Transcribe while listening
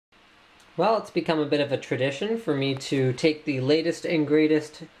Well, it's become a bit of a tradition for me to take the latest and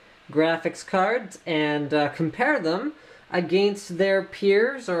greatest graphics cards and compare them against their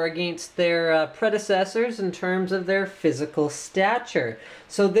peers or against their predecessors in terms of their physical stature.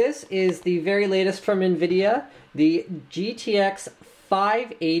 So this is the very latest from NVIDIA, the GTX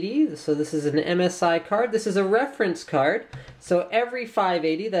 580. So this is an MSI card. This is a reference card. So every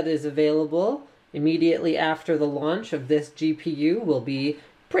 580 that is available immediately after the launch of this GPU will be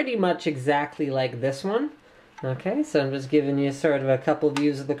pretty much exactly like this one. Okay, so I'm just giving you sort of a couple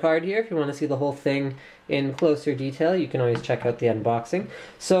views of the card here. If you want to see the whole thing in closer detail, you can always check out the unboxing.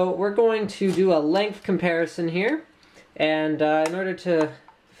 So we're going to do a length comparison here, and in order to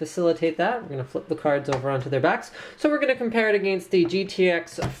facilitate that, we're going to flip the cards over onto their backs. So we're going to compare it against the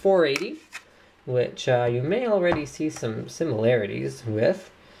GTX 480, which you may already see some similarities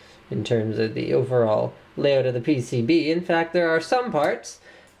with in terms of the overall layout of the PCB. In fact, there are some parts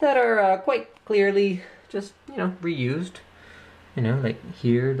that are quite clearly just, reused. Like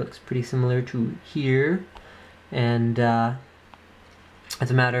here looks pretty similar to here. And as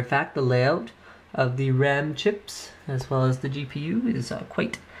a matter of fact, the layout of the RAM chips as well as the GPU is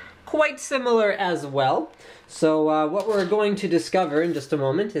quite similar as well. So what we're going to discover in just a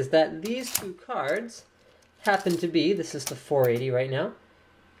moment is that these two cards happen to be, this is the 480 right now,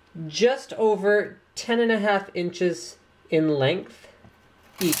 just over 10.5 inches in length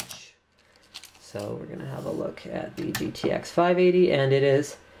each. So we're going to have a look at the GTX 580, and it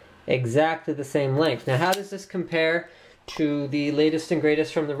is exactly the same length. Now, how does this compare to the latest and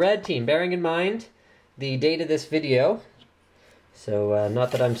greatest from the Red team? Bearing in mind the date of this video, so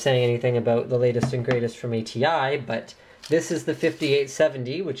not that I'm saying anything about the latest and greatest from ATI, but this is the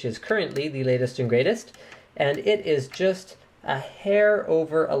 5870, which is currently the latest and greatest, and it is just a hair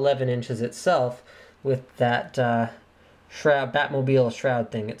over 11 inches itself with that shroud, Batmobile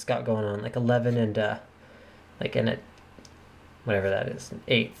shroud thing it's got going on, like 11 and like in a, whatever that is,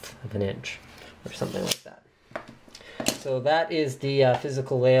 1/8 of an inch or something like that. So that is the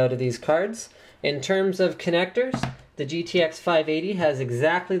physical layout of these cards. In terms of connectors, the GTX 580 has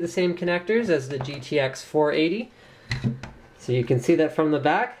exactly the same connectors as the GTX 480. So you can see that from the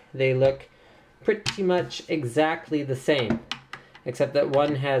back, they look pretty much exactly the same, except that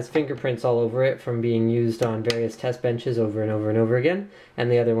one has fingerprints all over it from being used on various test benches over and over and over again,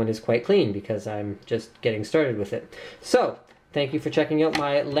 and the other one is quite clean because I'm just getting started with it. So, thank you for checking out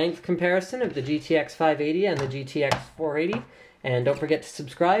my length comparison of the GTX 580 and the GTX 480, and don't forget to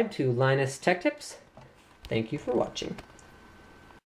subscribe to Linus Tech Tips. Thank you for watching.